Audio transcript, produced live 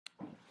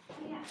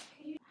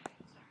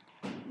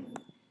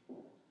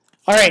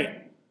All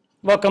right,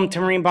 welcome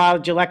to Marine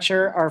Biology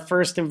Lecture, our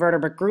first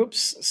invertebrate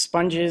groups,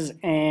 sponges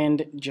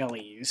and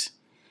jellies.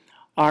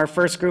 Our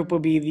first group will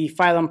be the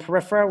phylum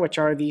Porifera, which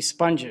are the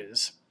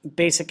sponges.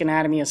 Basic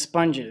anatomy of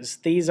sponges.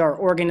 These are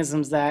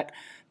organisms that,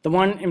 the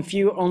one and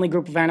few only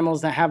group of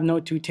animals that have no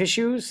true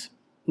tissues.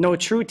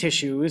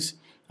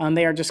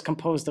 They are just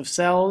composed of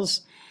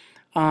cells.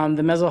 The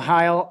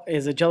mesohyal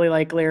is a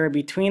jelly-like layer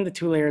between the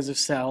two layers of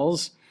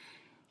cells.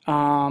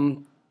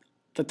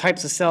 The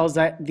types of cells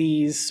that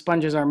these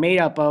sponges are made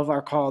up of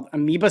are called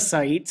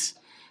amoebocytes,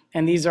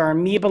 and these are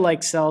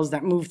amoeba-like cells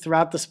that move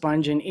throughout the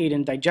sponge and aid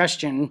in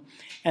digestion.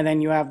 And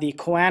then you have the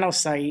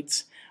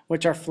choanocytes,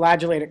 which are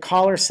flagellated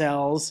collar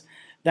cells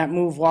that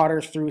move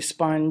water through the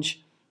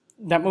sponge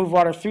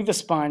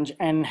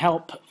and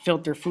help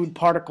filter food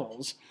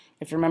particles.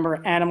 If you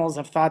remember, animals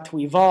have thought to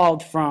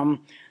evolve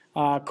from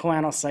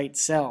choanocyte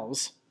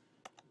cells.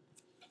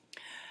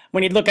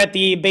 When you look at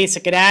the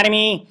basic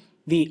anatomy,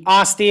 the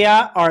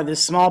ostia are the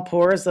small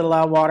pores that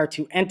allow water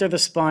to enter the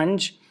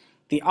sponge.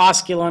 The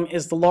osculum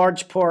is the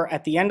large pore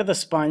at the end of the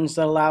sponge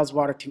that allows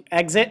water to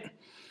exit.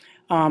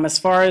 As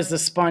far as the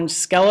sponge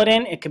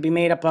skeleton, it could be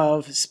made up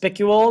of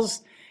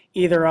spicules,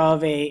 either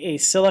of a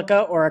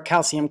silica or a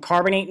calcium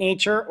carbonate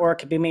nature, or it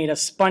could be made of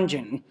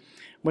spongin,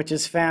 which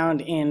is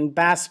found in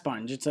bass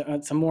sponge.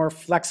 It's a more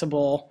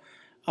flexible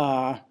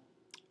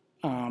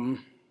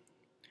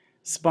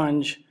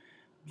sponge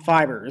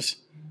fibers.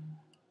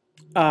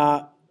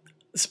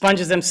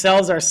 Sponges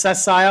themselves are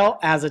sessile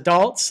as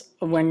adults.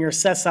 When you're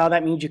sessile,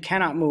 that means you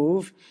cannot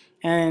move,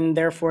 and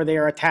therefore they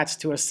are attached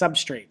to a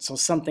substrate, so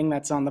something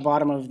that's on the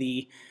bottom of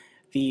the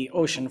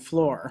ocean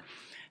floor.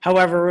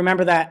 However,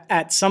 remember that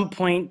at some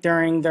point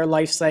during their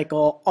life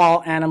cycle,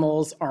 all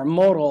animals are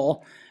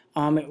motile.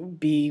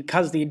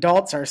 Because the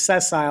adults are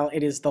sessile,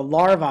 it is the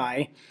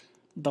larvae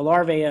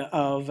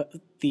of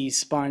the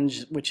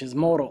sponge, which is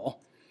motile.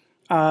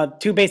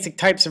 Two basic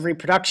types of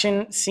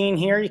reproduction seen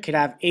here. You could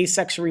have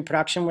asexual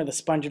reproduction, where the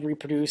sponge would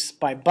reproduce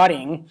by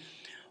budding,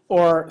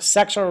 or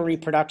sexual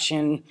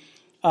reproduction,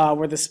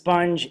 where the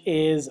sponge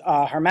is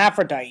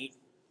hermaphrodite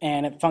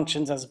and it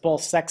functions as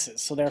both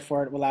sexes, so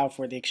therefore it will allow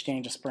for the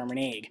exchange of sperm and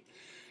egg.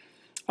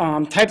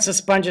 Types of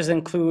sponges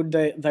include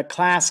the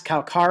class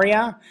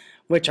Calcarea,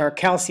 which are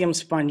calcium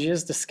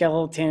sponges. The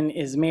skeleton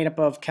is made up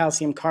of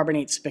calcium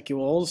carbonate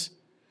spicules.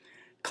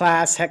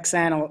 Class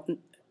Hexactinellida.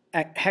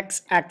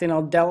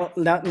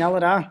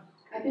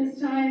 At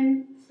this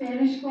time,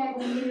 Spanish Club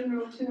will meet in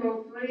room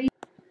 203.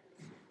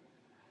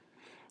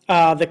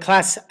 The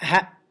class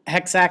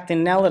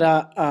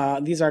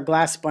Hexactinellida, these are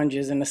glass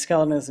sponges, and the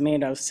skeleton is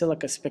made of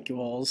silica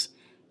spicules.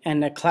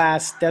 And the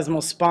class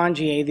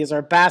Desmospongiae, these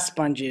are bass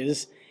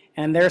sponges,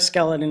 and their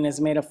skeleton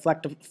is made of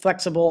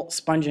flexible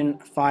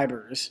spongin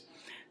fibers.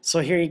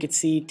 So here you can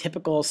see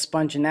typical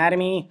sponge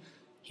anatomy.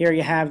 Here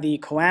you have the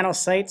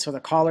choanocytes, or the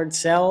collared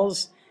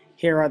cells.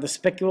 Here are the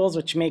spicules,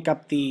 which make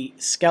up the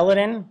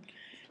skeleton.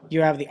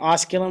 You have the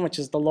osculum, which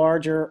is the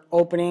larger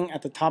opening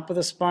at the top of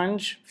the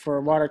sponge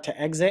for water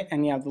to exit,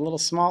 and you have the little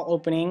small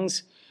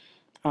openings,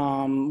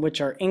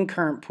 which are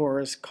incurrent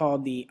pores,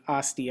 called the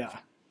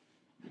ostia.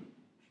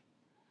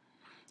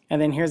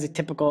 And then here's a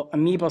typical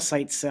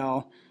amoebocyte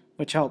cell,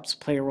 which helps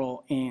play a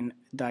role in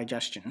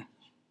digestion.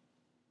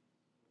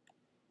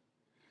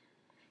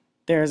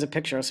 There's a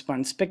picture of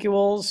sponge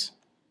spicules.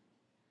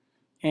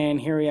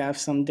 And here we have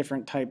some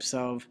different types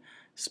of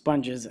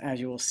sponges, as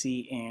you will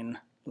see in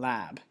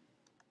lab.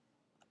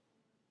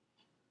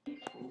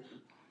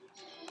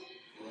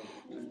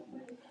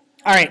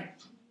 All right,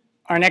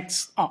 our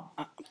next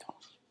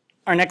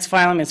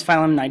phylum is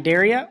phylum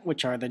Cnidaria,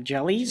 which are the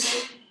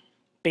jellies.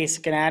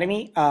 Basic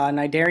anatomy.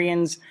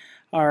 Cnidarians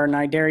are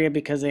Cnidaria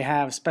because they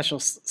have special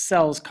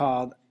cells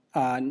called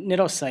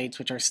cnidocytes,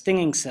 which are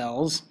stinging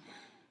cells.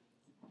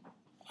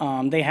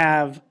 They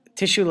have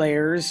tissue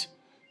layers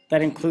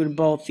that include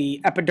both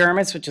the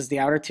epidermis, which is the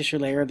outer tissue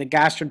layer, the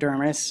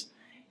gastrodermis,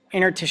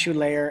 inner tissue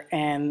layer,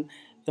 and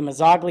the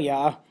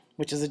mesoglea,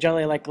 which is a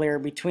jelly-like layer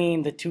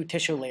between the two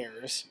tissue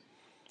layers.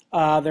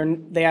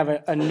 They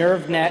have a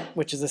nerve net,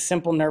 which is a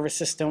simple nervous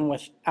system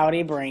without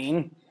a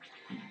brain.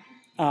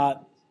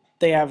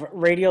 They have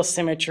radial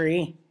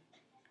symmetry,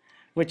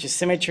 which is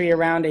symmetry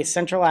around a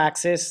central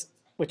axis,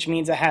 which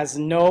means it has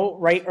no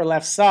right or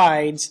left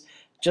sides,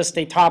 just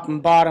a top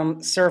and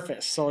bottom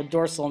surface, so a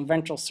dorsal and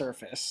ventral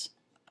surface.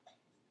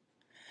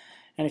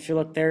 And if you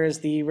look, there is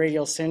the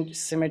radial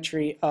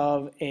symmetry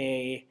of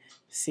a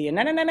sea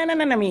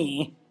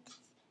anemone.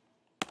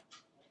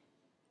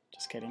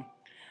 Just kidding.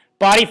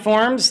 Body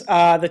forms.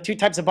 The two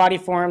types of body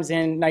forms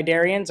in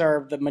cnidarians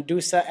are the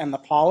medusa and the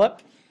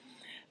polyp.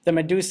 The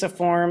medusa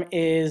form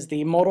is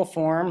the motile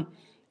form,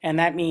 and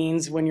that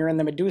means when you're in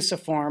the medusa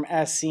form,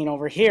 as seen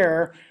over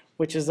here,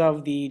 which is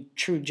of the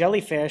true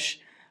jellyfish,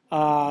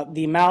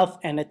 the mouth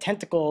and the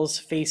tentacles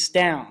face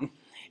down.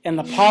 In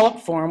the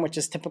polyp form, which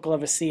is typical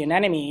of a sea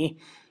anemone,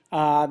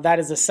 that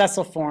is a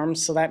sessile form,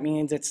 so that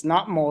means it's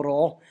not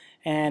motile,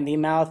 and the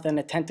mouth and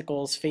the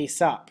tentacles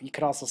face up. You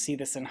could also see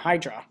this in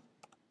Hydra.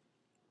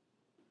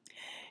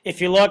 If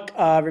you look,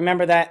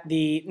 remember that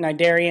the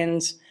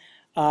cnidarians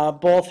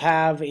Both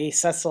have a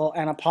sessile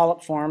and a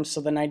polyp form.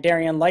 So the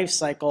Cnidarian life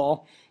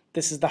cycle,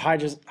 this is the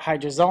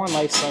hydrozoan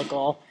life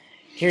cycle.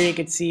 Here you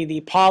can see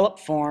the polyp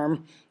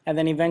form, and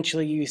then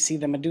eventually you see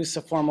the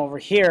medusa form over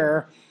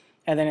here.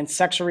 And then in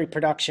sexual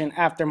reproduction,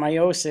 after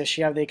meiosis,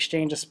 you have the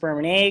exchange of sperm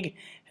and egg,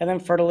 and then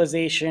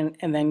fertilization,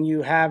 and then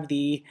you have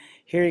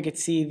here you can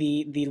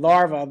see the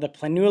larva, the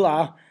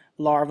planula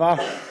larva,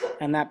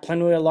 and that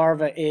planula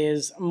larva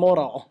is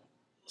motile.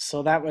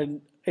 So that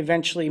would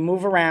eventually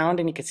move around,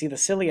 and you can see the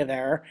cilia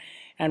there,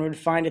 and would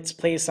find its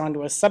place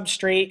onto a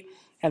substrate,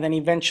 and then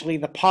eventually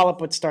the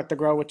polyp would start to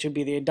grow, which would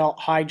be the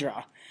adult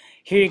hydra.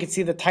 Here you can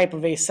see the type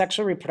of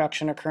asexual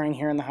reproduction occurring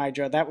here in the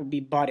hydra. That would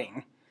be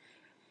budding.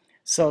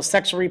 So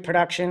sexual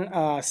reproduction,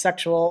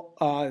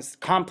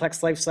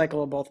 complex life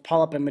cycle of both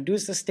polyp and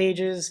medusa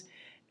stages,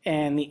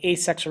 and the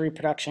asexual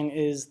reproduction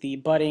is the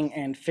budding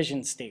and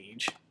fission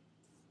stage.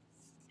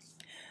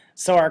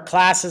 So our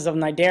classes of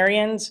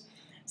cnidarians.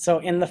 So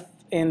in the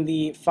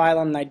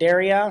phylum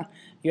Cnidaria,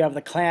 you have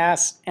the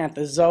class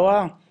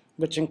Anthozoa,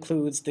 which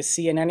includes the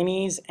sea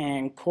anemones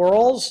and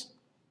corals.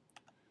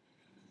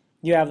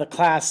 You have the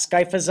class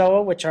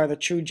Scyphozoa, which are the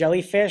true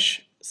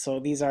jellyfish.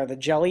 So these are the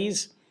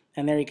jellies.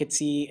 And there you can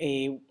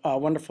see a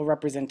wonderful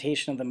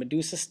representation of the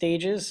medusa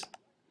stages.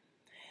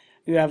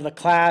 You have the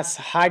class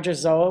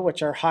Hydrozoa,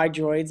 which are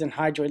hydroids and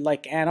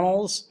hydroid-like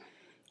animals.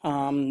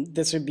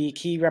 This would be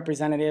key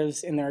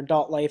representatives in their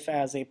adult life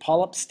as a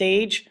polyp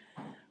stage,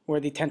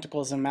 where the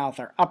tentacles and mouth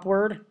are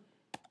upward.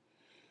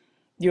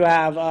 You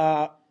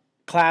have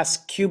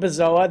class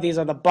Cubozoa. These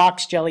are the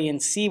box jelly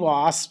and sea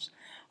wasps.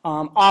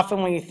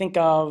 Often when you think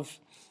of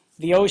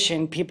the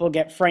ocean, people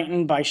get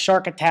frightened by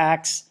shark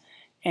attacks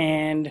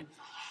and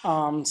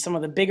some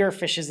of the bigger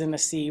fishes in the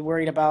sea,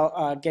 worried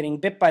about getting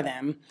bit by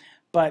them.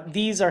 But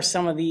these are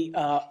some of the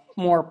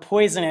more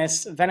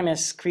poisonous,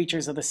 venomous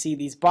creatures of the sea,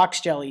 these box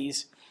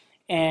jellies.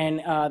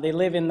 And they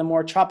live in the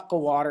more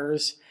tropical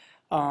waters.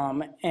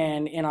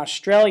 And in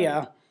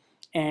Australia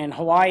and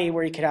Hawaii,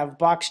 where you could have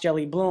box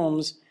jelly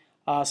blooms,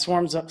 a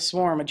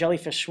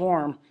jellyfish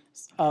swarm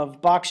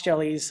of box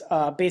jellies.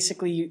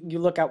 Basically, you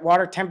look at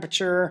water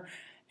temperature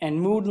and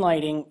mood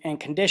lighting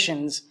and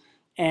conditions.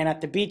 And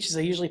at the beaches,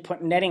 they usually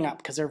put netting up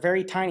because they're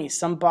very tiny.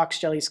 Some box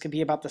jellies could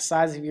be about the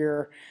size of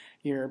your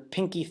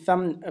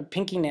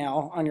pinky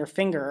nail on your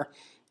finger.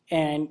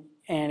 And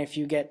if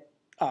you get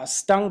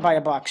stung by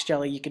a box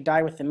jelly, you could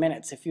die within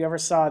minutes. If you ever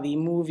saw the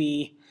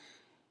movie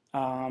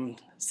 7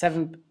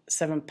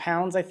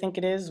 Pounds, I think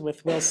it is,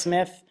 with Will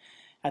Smith,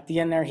 at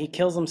the end there he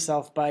kills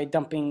himself by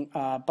dumping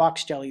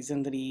box jellies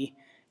into the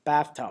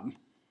bathtub.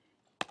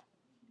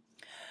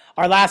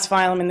 Our last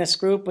phylum in this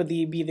group would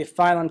be the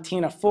phylum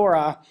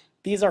Ctenophora.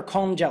 These are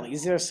comb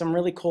jellies. These are some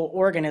really cool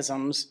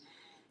organisms.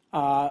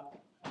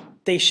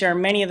 They share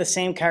many of the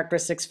same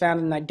characteristics found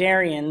in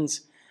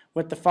cnidarians,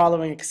 with the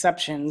following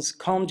exceptions.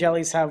 Comb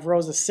jellies have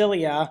rows of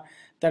cilia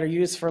that are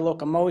used for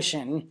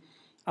locomotion.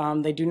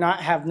 They do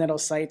not have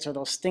cnidocytes, or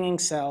those stinging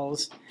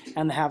cells,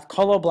 and they have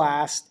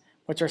coloblasts,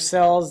 which are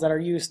cells that are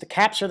used to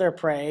capture their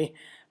prey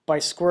by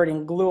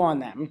squirting glue on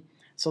them.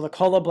 So the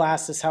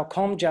coloblast is how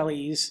comb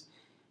jellies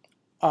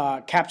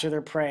capture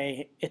their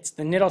prey. It's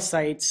the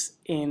cnidocytes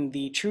in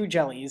the true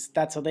jellies,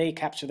 that's how they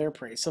capture their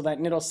prey. So that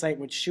cnidocyte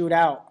would shoot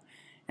out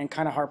and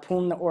kind of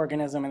harpoon the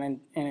organism and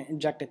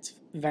inject its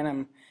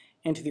venom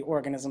into the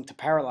organism to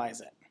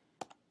paralyze it.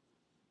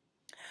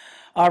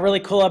 Really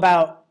cool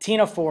about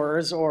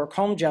ctenophores, or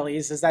comb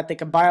jellies, is that they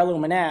can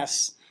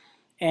bioluminesce.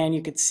 And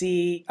you could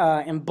see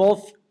in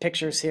both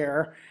pictures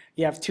here,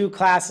 you have two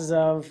classes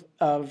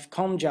of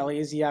comb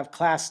jellies. You have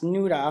class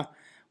Nuda,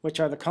 which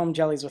are the comb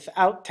jellies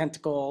without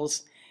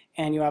tentacles,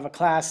 and you have a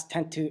class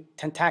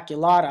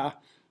Tentaculata,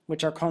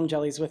 which are comb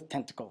jellies with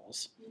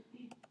tentacles.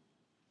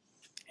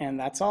 And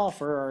that's all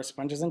for our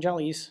sponges and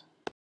jellies.